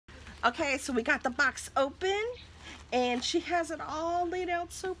Okay, so we got the box open, and she has it all laid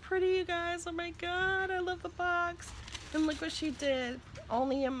out so pretty, you guys. Oh my God, I love the box. And look what she did.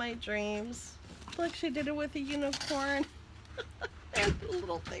 Only in my dreams. Look, she did it with a unicorn. And a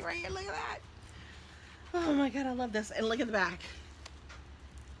little thing right here, look at that. Oh my God, I love this. And look at the back.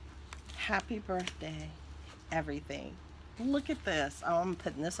 Happy birthday, everything. Look at this. Oh, I'm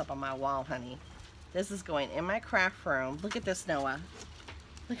putting this up on my wall, honey. This is going in my craft room. Look at this, Noah.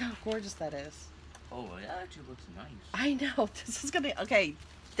 Look how gorgeous that is. Oh, that actually looks nice. I know. This is gonna, okay,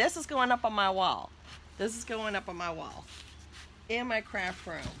 this is going up on my wall. This is going up on my wall. In my craft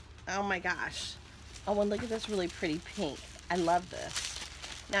room. Oh my gosh. Oh, and look at this really pretty pink. I love this.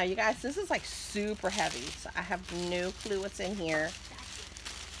 Now, you guys, this is like super heavy. So I have no clue what's in here.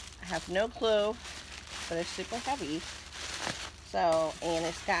 I have no clue, but it's super heavy. So, and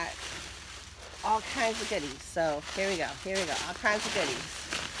it's got all kinds of goodies. So, here we go. Here we go. All kinds of goodies.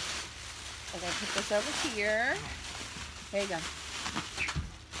 I'm going to put this over here. There you go.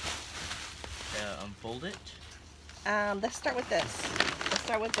 Unfold it. Let's start with this. Let's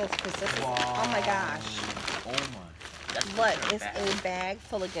start with this because this is, oh my gosh. Oh my. That's Look, it's a bag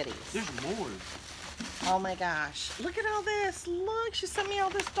full of goodies. There's more. Oh my gosh. Look at all this. Look, she sent me all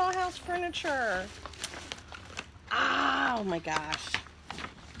this dollhouse furniture. Oh my gosh.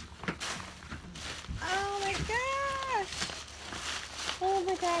 Oh my gosh. Oh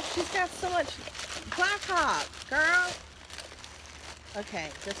my gosh, she's got so much. Blackhawk, girl. Okay,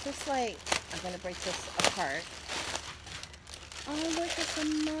 this is like, I'm gonna break this apart. Oh, look, it's a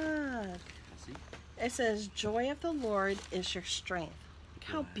mug. See? It says, "Joy of the Lord is your strength." Look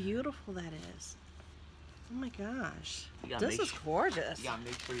how beautiful that is. Oh my gosh, this is gorgeous. You gotta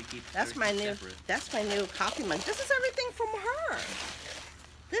make sure you keep. That's my new. Separate. That's my new coffee mug. This is everything from her.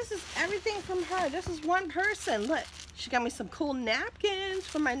 This is everything from her. This is one person. Look, she got me some cool napkins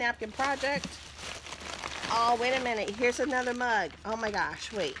for my napkin project. Oh, wait a minute. Here's another mug. Oh my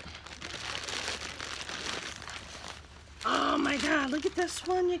gosh, wait. Oh my God, look at this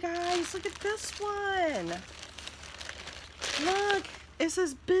one, you guys. Look at this one. Look, it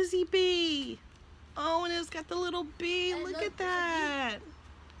says Busy Bee. Oh, and it's got the little bee. Look at that.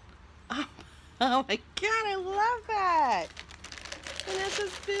 Oh my God, I love that. And it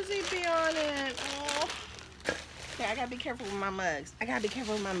says Busy Bee on it. Oh. Okay, I gotta be careful with my mugs. I gotta be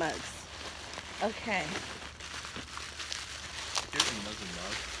careful with my mugs. Okay. There's another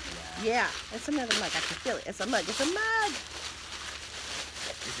mug. Yeah, it's another mug. I can feel it. It's a mug. It's a mug.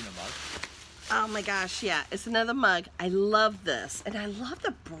 Is it a mug? Oh my gosh, yeah. It's another mug. I love this. And I love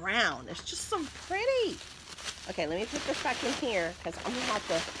the brown. It's just so pretty. Okay, let me put this back in here because I'm going to have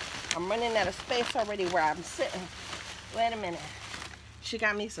to, I'm running out of space already where I'm sitting. Wait a minute. She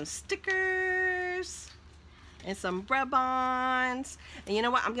got me some stickers and some rub-ons. And you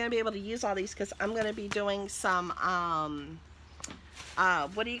know what? I'm going to be able to use all these because I'm going to be doing some,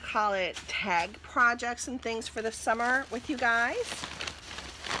 what do you call it, tag projects and things for the summer with you guys.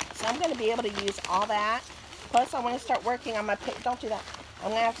 So I'm going to be able to use all that. Plus, I want to start working on my, don't do that. I'm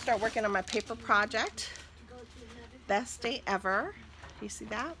going to have to start working on my paper project. Best day ever. You see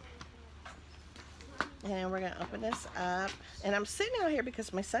that? And we're going to open this up. And I'm sitting out here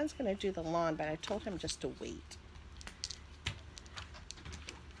because my son's going to do the lawn, but I told him just to wait.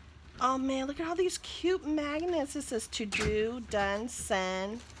 Oh man, look at all these cute magnets. This says to do, done,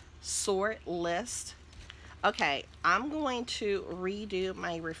 send, sort, list. Okay, I'm going to redo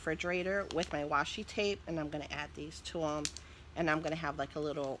my refrigerator with my washi tape, and I'm going to add these to them. And I'm going to have like a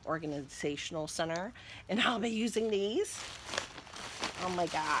little organizational center, and I'll be using these. Oh my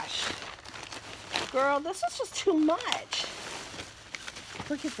gosh. Girl, this is just too much.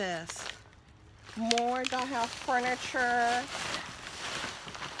 Look at this. More dollhouse furniture.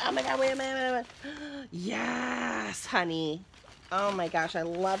 Oh my God, wait a minute. Yes, honey. Oh my gosh, I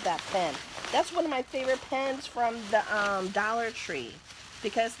love that pen. That's one of my favorite pens from the Dollar Tree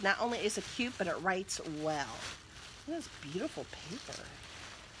because not only is it cute, but it writes well. Look at this beautiful paper.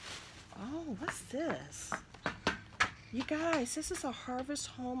 Oh, what's this? You guys, this is a Harvest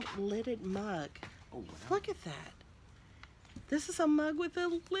Home lidded mug. Oh, wow. Look at that. This is a mug with a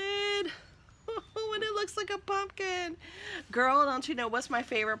lid. Oh, and it looks like a pumpkin. Girl, don't you know what's my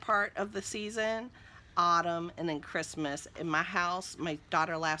favorite part of the season? Autumn and then Christmas. In my house, my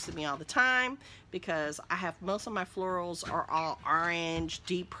daughter laughs at me all the time because I have most of my florals are all orange,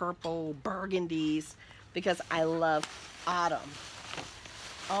 deep purple, burgundies because I love autumn.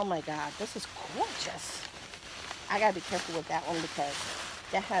 Oh my God, this is gorgeous. I gotta be careful with that one because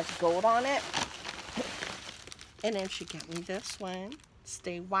that has gold on it. And then she got me this one.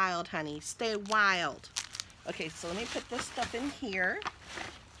 Stay wild, honey. Stay wild. Okay, so let me put this stuff in here.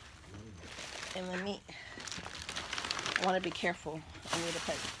 And I want to be careful. I need to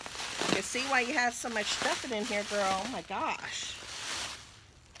put, you can see why you have so much stuff in here, girl. Oh my gosh.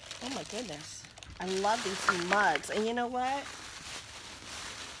 Oh my goodness. I love these mugs. And you know what?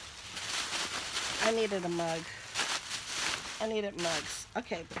 I needed a mug. I needed mugs.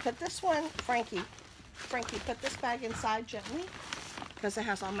 Okay, put this one, Frankie, put this bag inside gently because it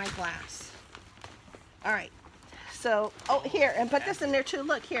has all my glass. All right. So, oh, here, and put this in there too.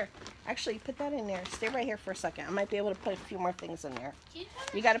 Look, here. Actually, put that in there. Stay right here for a second. I might be able to put a few more things in there.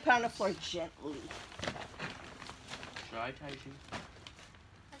 You got to put on the floor gently. Should I tie your shoes?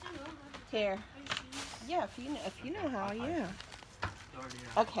 Here. Yeah, if you know how, yeah.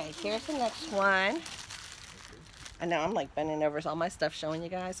 Okay, here's the next one. I know I'm like bending over all my stuff showing you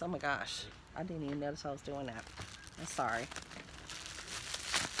guys. Oh my gosh. I didn't even notice I was doing that. I'm sorry.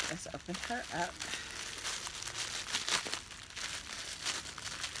 Let's open her up.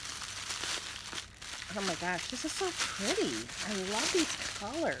 Oh my gosh, this is so pretty. I love these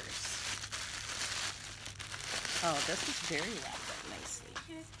colors. Oh, this is very wrapped up nicely.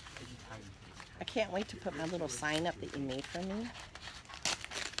 I can't wait to put my little sign up that you made for me.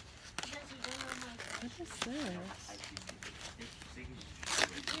 What is this?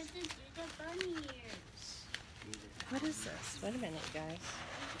 What is this? Wait a minute, guys.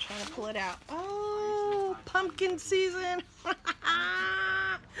 I'm trying to pull it out. Oh, pumpkin season.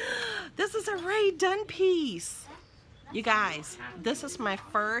 This is a Rae Dunn piece. You guys, this is my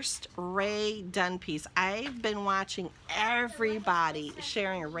first Rae Dunn piece. I've been watching everybody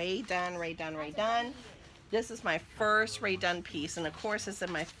sharing Rae Dunn, Rae Dunn, Rae Dunn. This is my first Rae Dunn piece, and of course it's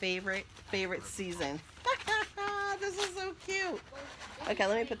in my favorite season. This is so cute. Okay,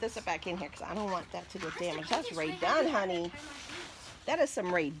 let me put this back in here because I don't want that to get damaged. That's Rae Dunn, honey. That is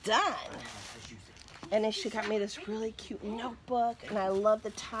some Rae Dunn. And then she got me this really cute notebook, and I love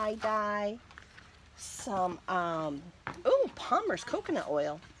the tie-dye. Some, ooh, Palmer's coconut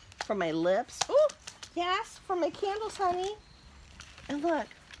oil for my lips. Ooh, yes, for my candles, honey. And look,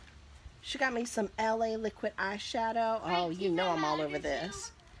 she got me some LA liquid eyeshadow. Oh, you know I'm all over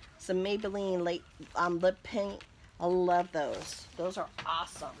this. Some Maybelline lip paint. I love those. Those are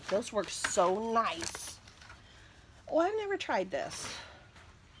awesome. Those work so nice. Oh, I've never tried this.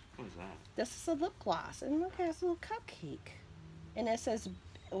 What is that? This is a lip gloss. And look, it has a little cupcake. And it says,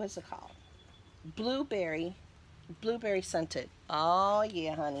 what's it called? Blueberry scented. Oh,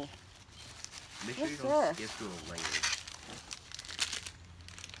 yeah, honey. Make sure you What's don't this? skip through a layer.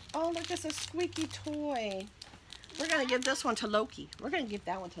 Oh, look, it's a squeaky toy. We're going to give this one to Loki. We're going to give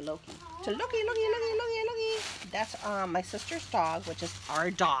that one to Loki. To Loki. That's my sister's dog, which is our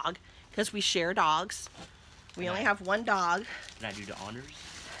dog, because we share dogs. We only have one dog. Can I do the honors?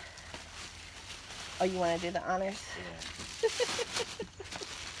 Oh, you want to do the honors? Yeah.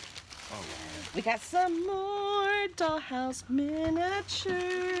 Oh, wow. We got some more Dollhouse miniatures.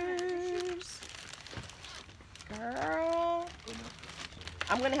 Girl.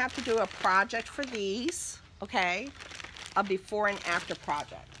 I'm going to have to do a project for these, okay? A before and after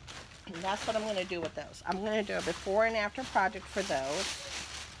project. And that's what I'm going to do with those. I'm going to do a before and after project for those.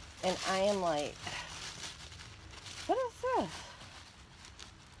 And I am like, what is this?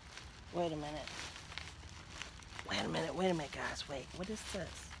 Wait a minute. Wait a minute, guys. Wait, what is this?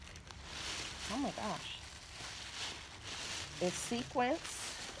 Oh my gosh. It's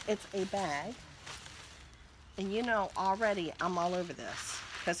sequins. It's a bag. And you know already I'm all over this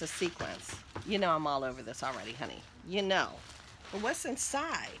because of sequins. You know I'm all over this already, honey. You know. But what's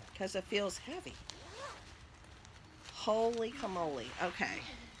inside? Because it feels heavy. Holy camole. Okay.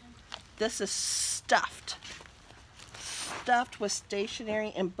 This is stuffed. Stuffed with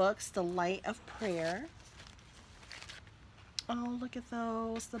stationery and books. The Light of Prayer. Oh, look at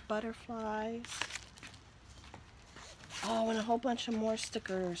those. The butterflies. Oh, and a whole bunch of more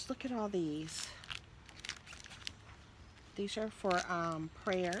stickers. Look at all these. These are for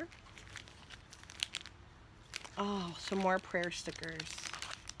prayer. Oh, some more prayer stickers.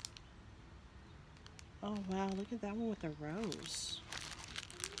 Oh, wow. Look at that one with a rose.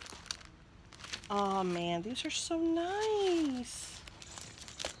 Oh, man. These are so nice.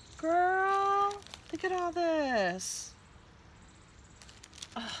 Girl, look at all this.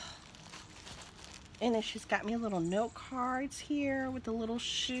 Oh. And then she's got me little note cards here with the little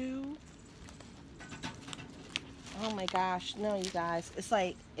shoe. Oh my gosh, no, you guys. It's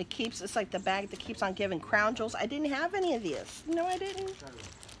like it's like the bag that keeps on giving. Crown jewels. I didn't have any of these. No, I didn't.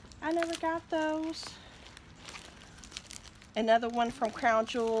 I never got those. Another one from Crown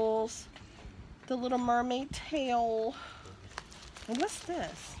Jewels. The Little Mermaid tail. And what's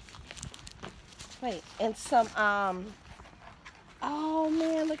this? Wait, and some Oh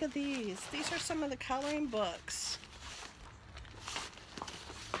man, look at these. These are some of the coloring books.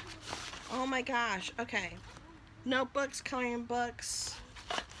 Oh my gosh. Okay. Notebooks, coloring books,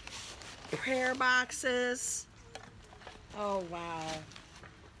 prayer boxes. Oh wow.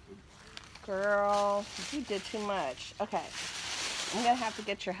 Girl, you did too much. Okay. I'm gonna have to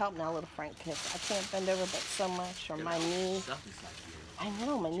get your help now, little Frank, because I can't bend over but so much, or my knee. I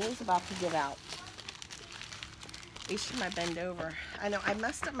know, my knee's about to give out. Each time I bend over. I know, I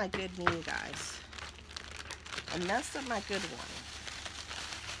messed up my good knee, you guys. I messed up my good one.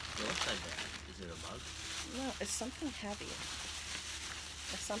 What's that? Is it a mug? No, it's something heavy.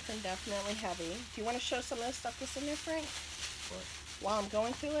 It's something definitely heavy. Do you want to show some of the stuff that's in there, Frank? What? While I'm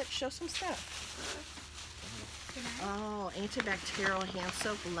going through it, show some stuff. Oh, antibacterial hand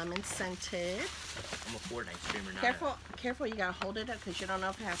soap, lemon scented. I'm a Fortnite streamer now. Careful, careful, you gotta hold it up because you don't know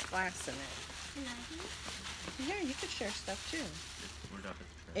if it has glass in it. Yeah, you could share stuff too.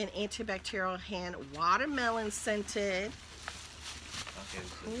 An antibacterial hand, watermelon scented. Okay.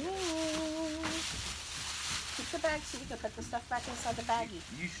 Ooh. Keep the bag so you can put the stuff back inside the baggie.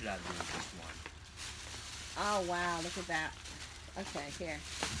 You should have this one. Oh wow, look at that. Okay, here.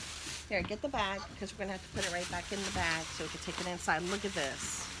 Here, get the bag, because we're going to have to put it right back in the bag so we can take it inside. Look at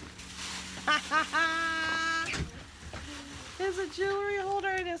this. There's a jewelry holder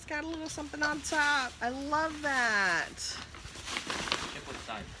and it's got a little something on top. I love that. Check what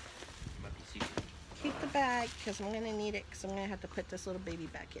side. It might be secret. Keep the bag, because I'm going to need it, because I'm going to have to put this little baby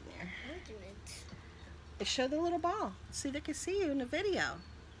back in there. And show the little ball. See, they can see you in the video.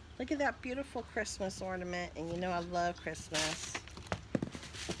 Look at that beautiful Christmas ornament, and you know I love Christmas.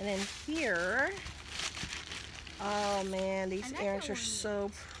 And then here, oh man, these earrings are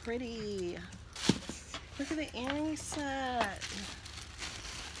so pretty. Look at the earring set.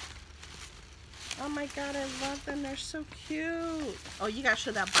 Oh my god, I love them. They're so cute. Oh, you gotta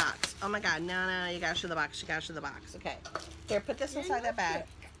show that box. Oh my god, no, you gotta show the box. You gotta show the box. Okay. Here, put this inside that bag.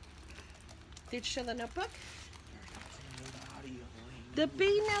 Did you show the notebook? The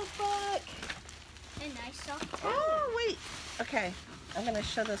bee notebook. And I saw. Oh, wait. Okay. I'm going to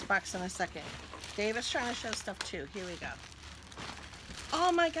show this box in a second. David's trying to show stuff too. Here we go.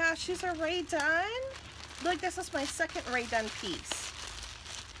 Oh my gosh, these are Rae Dunn. Look, this is my second Rae Dunn piece.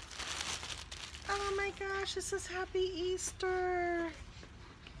 Oh my gosh, this is Happy Easter.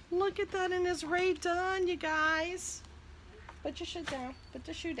 Look at that, and it's Rae Dunn, you guys. Put your shoe down. Put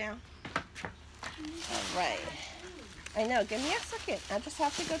the shoe down. All right. I know, give me a second. I just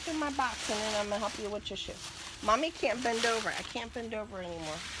have to go through my box, and then I'm going to help you with your shoe. Mommy can't bend over. I can't bend over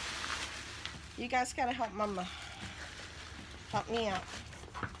anymore. You guys got to help Mama. Help me out.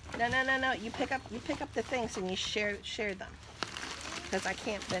 No. You pick up the things and you share them. Because I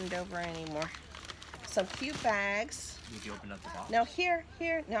can't bend over anymore. Some cute bags. Did you open up the box? No, here.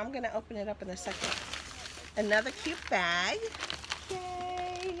 No, I'm going to open it up in a second. Another cute bag.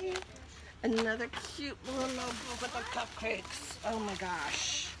 Yay. Another cute little notebook with the cupcakes. Oh my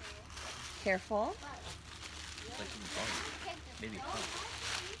gosh. Careful. It's like some fun. Maybe fun.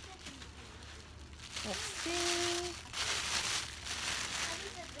 Let's see.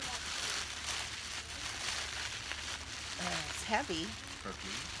 It's heavy.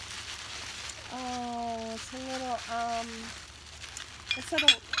 Perfume. Oh,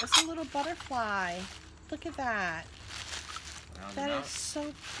 it's a little butterfly. Look at that. That is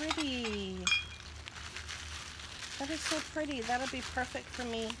so pretty. That is so pretty. That'll be perfect for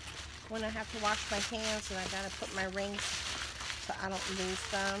me when I have to wash my hands and I gotta put my rings so I don't lose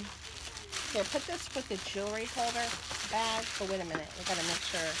them. Here, put this with the jewelry holder bag. But wait a minute, we gotta make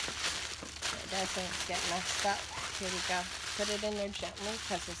sure it doesn't get messed up. Here we go. Put it in there gently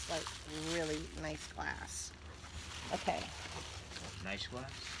because it's like really nice glass. Okay. Nice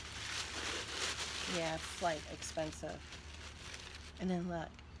glass? Yeah, it's like expensive. And then look,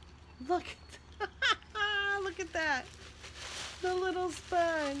 look at that, the little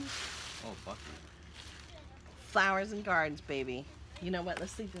sponge. Oh, fuck it. Flowers and gardens, baby. You know what?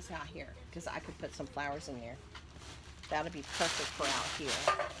 Let's leave this out here because I could put some flowers in there. That'll be perfect for out here.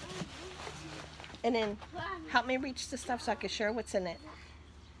 And then help me reach the stuff so I can share what's in it.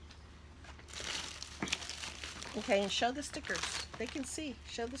 Okay, and show the stickers. They can see.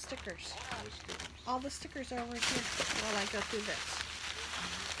 Show the stickers. All the stickers are over here while I go through this.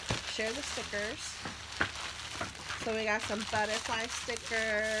 Share the stickers. So we got some butterfly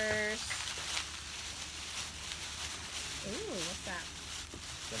stickers. Ooh, what's that?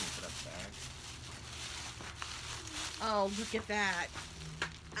 Oh, look at that.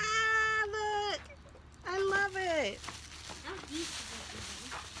 Ah, look. I love it.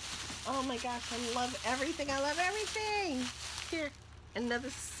 Oh my gosh, I love everything. I love everything. Here, another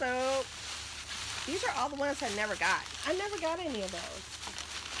soap. These are all the ones I never got. I never got any of those.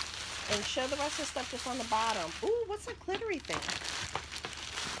 And show the rest of the stuff just on the bottom. Ooh, what's that glittery thing?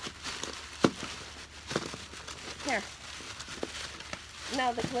 Here.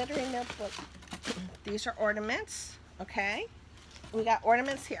 No, the glittery notebook. These are ornaments, okay? We got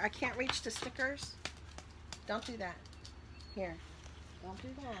ornaments here. I can't reach the stickers. Don't do that. Here. Don't do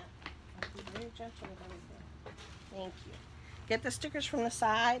that. I'll be very gentle with everything. Thank you. Get the stickers from the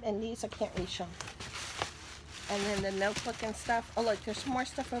side, and these I can't reach them. And then the notebook and stuff. Oh, look, there's more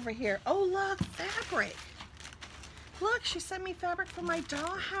stuff over here. Oh, look, fabric. Look, she sent me fabric for my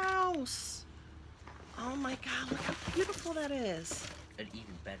dollhouse. Oh, my God, look how beautiful that is. An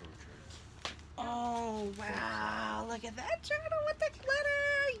even better drink. Oh, wow. Look at that journal with the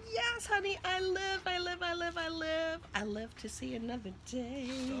glitter. Yes, honey, I live. I live to see another day.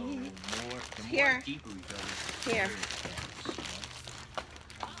 So, the Here. more deeper we go, Here.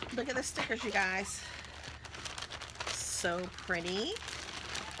 Look at the stickers, you guys. So pretty.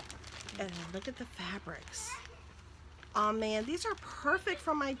 And look at the fabrics. Oh man, these are perfect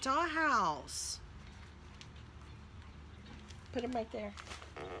for my dollhouse. Put them right there.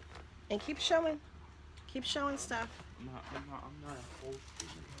 And keep showing. Keep showing stuff. I'm not a whole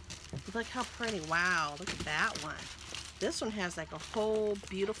student. Look how pretty. Wow, look at that one. This one has like a whole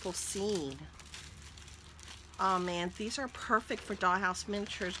beautiful scene. Oh man, these are perfect for dollhouse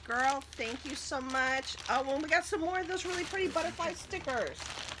miniatures. Girl, thank you so much. Oh, well, we got some more of those really pretty butterfly stickers.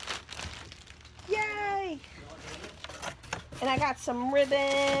 Yay! And I got some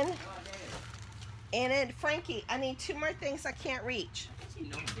ribbon. And then, Frankie, I need 2 more things I can't reach.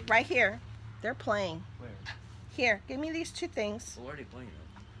 Right here. They're playing. Where? Here, give me these 2 things. We're already playing it.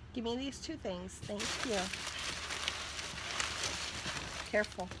 Give me these 2 things. Thank you.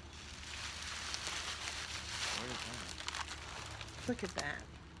 Careful. Look at that.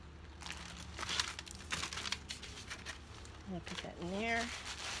 I'm gonna put that in there.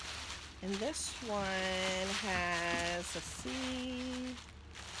 And this one has a seed.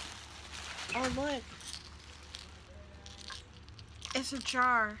 Oh, look. It's a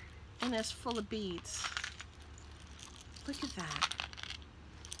jar and it's full of beads. Look at that.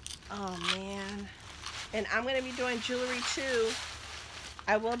 Oh, man. And I'm going to be doing jewelry too.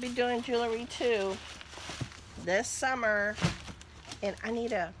 I will be doing jewelry too this summer. And I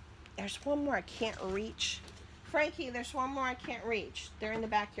need there's one more I can't reach. Frankie, there's one more I can't reach. They're in the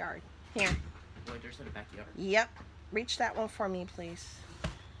backyard. Here. Wait, there's in the backyard? Yep. Reach that one for me, please.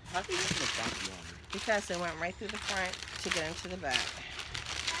 How do you get in the backyard? Because it went right through the front to get into the back.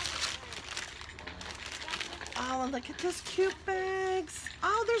 Oh, and look at those cute bags.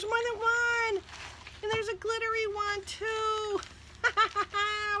 Oh, there's more than one. And there's a glittery one, too.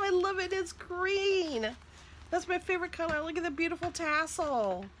 I love it. It's green. That's my favorite color. Look at the beautiful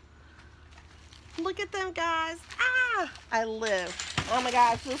tassel. Look at them, guys. Ah, I live. Oh, my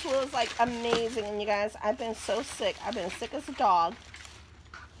gosh. This was, like, amazing. And, you guys, I've been so sick. I've been sick as a dog.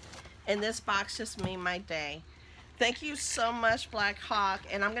 And this box just made my day. Thank you so much, Blackhawk.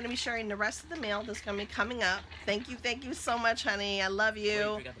 And I'm going to be sharing the rest of the mail that's going to be coming up. Thank you so much, honey. I love you. Wait,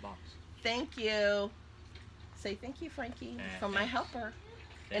 you forgot the box. Thank you. Say thank you, Frankie, from my helper.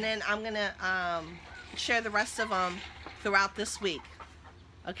 And then I'm going to share the rest of them throughout this week.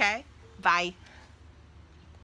 Okay? Bye.